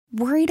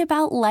Worried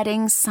about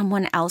letting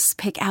someone else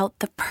pick out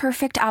the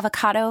perfect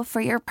avocado for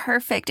your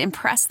perfect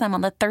impress them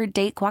on the third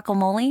date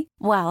guacamole?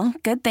 Well,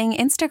 good thing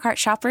Instacart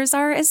shoppers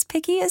are as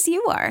picky as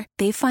you are.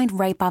 They find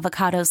ripe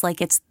avocados like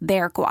it's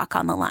their guac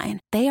on the line.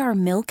 They are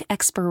milk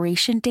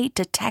expiration date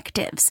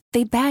detectives.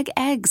 They bag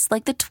eggs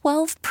like the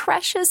 12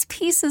 precious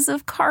pieces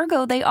of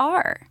cargo they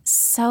are.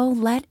 So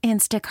let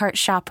Instacart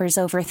shoppers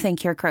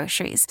overthink your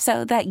groceries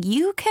so that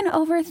you can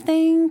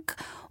overthink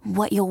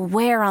what you'll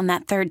wear on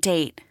that third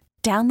date.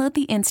 Download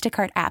the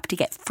Instacart app to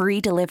get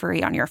free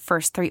delivery on your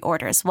first 3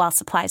 orders while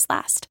supplies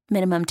last.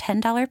 Minimum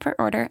 $10 per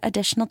order.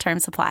 Additional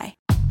terms apply.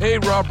 Hey,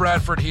 Rob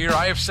Bradford here.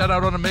 I have set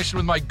out on a mission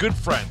with my good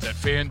friends at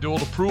FanDuel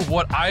to prove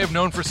what I have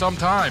known for some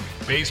time.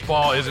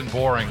 Baseball isn't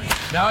boring.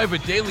 Now I have a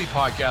daily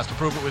podcast to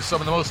prove it with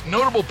some of the most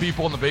notable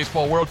people in the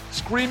baseball world,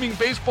 screaming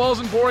baseball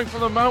isn't boring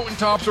from the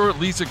mountaintops, or at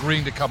least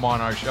agreeing to come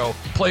on our show.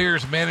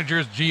 Players,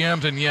 managers,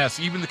 GMs, and yes,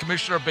 even the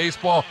commissioner of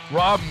baseball,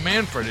 Rob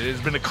Manfred. It has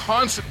been a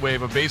constant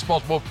wave of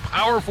baseball's most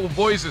powerful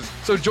voices.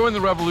 So join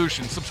the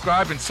revolution.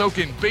 Subscribe and soak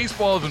in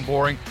Baseball Isn't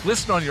Boring.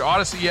 Listen on your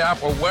Odyssey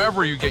app or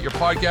wherever you get your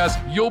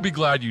podcasts. You'll be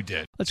glad you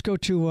did. Let's go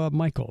to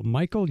Michael.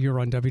 Michael, you're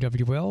on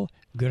WWL.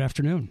 Good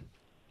afternoon.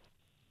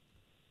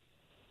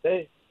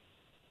 Hey.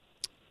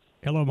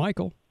 Hello,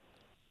 Michael.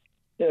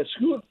 Yeah,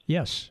 Scoot.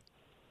 Yes.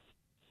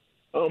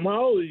 How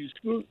old are you,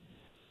 Scoot?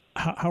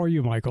 How are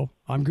you, Michael?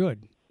 I'm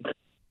good.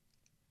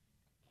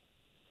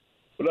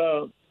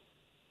 But,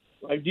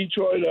 like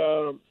Detroit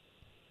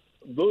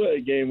blew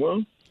that game,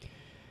 huh?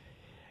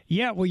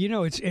 Yeah, well, you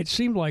know, it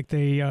seemed like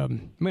they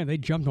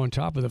jumped on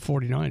top of the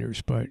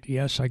 49ers, but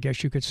yes, I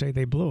guess you could say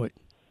they blew it.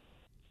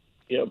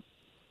 Yep.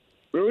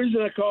 The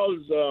reason I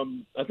called is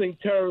I think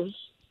terrorists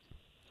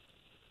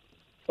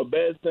a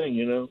bad thing,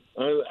 you know.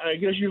 I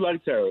guess you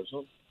like terrorists,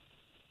 huh?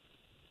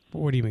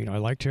 What do you mean? I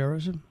like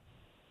terrorism?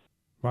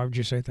 Why would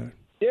you say that?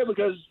 Yeah,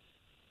 because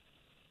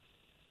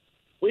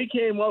we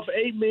came off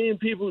 8 million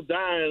people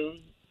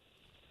dying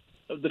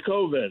of the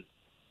COVID.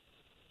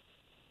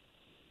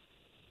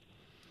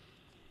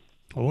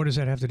 Well, what does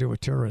that have to do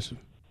with terrorism?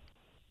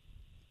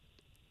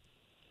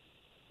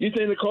 You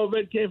think the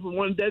COVID came from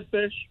one dead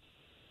fish?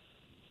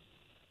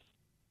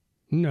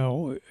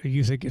 No,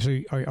 you think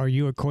so? Are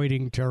you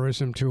equating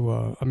terrorism to?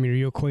 Are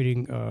you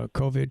equating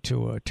COVID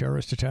to a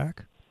terrorist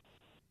attack?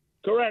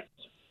 Correct.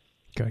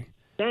 Okay.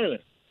 China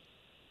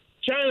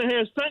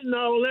has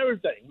fentanyl and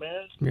everything,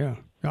 man. Yeah.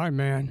 All right,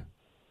 man.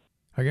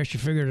 I guess you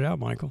figured it out,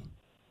 Michael.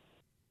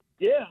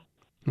 Yeah.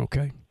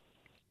 Okay.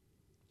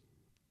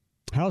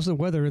 How's the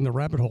weather in the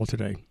rabbit hole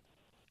today?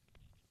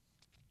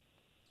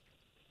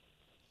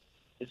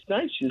 It's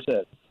nice, you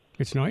said.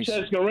 It's nice? You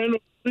said it's going to rain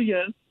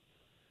again.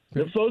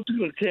 The floats are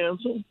going to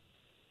cancel.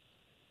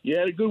 You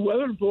had a good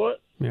weather report.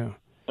 Yeah.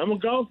 I'm a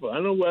golfer.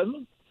 I know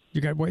weather. You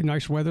got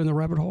nice weather in the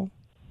rabbit hole?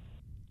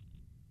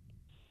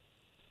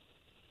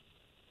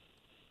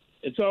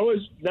 It's always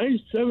nice,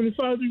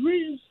 75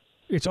 degrees.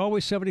 It's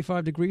always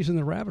 75 degrees in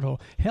the rabbit hole.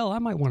 Hell, I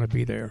might want to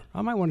be there.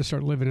 I might want to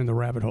start living in the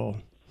rabbit hole.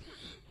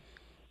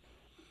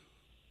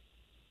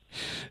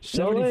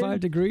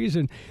 75 degrees,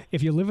 and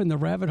if you live in the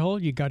rabbit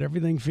hole, you got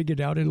everything figured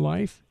out in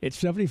life. It's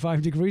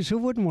 75 degrees. Who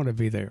wouldn't want to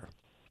be there?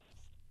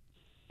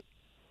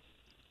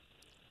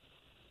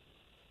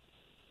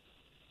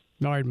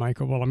 All right,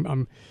 Michael. Well,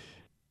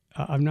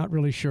 I'm not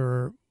really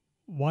sure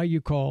why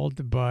you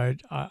called, but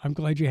I'm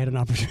glad you had an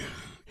opportunity.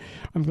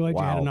 I'm glad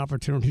you had an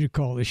opportunity to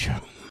call the show.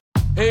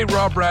 Hey,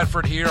 Rob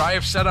Bradford here. I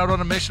have set out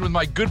on a mission with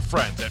my good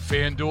friends at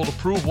FanDuel to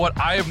prove what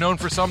I have known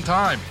for some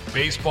time.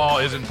 Baseball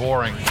isn't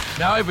boring.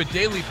 Now I have a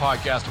daily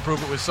podcast to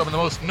prove it with some of the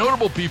most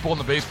notable people in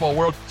the baseball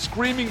world,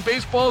 screaming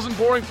baseball isn't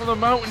boring from the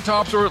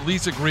mountaintops, or at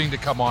least agreeing to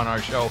come on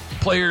our show.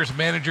 Players,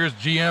 managers,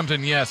 GMs,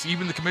 and yes,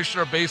 even the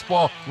commissioner of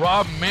baseball,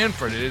 Rob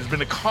Manfred. It has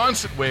been a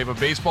constant wave of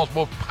baseball's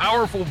most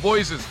powerful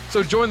voices.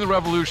 So join the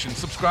revolution.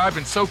 Subscribe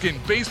and soak in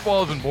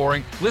Baseball Isn't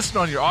Boring. Listen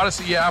on your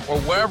Odyssey app or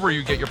wherever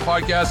you get your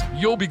podcasts.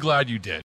 You'll be glad you did.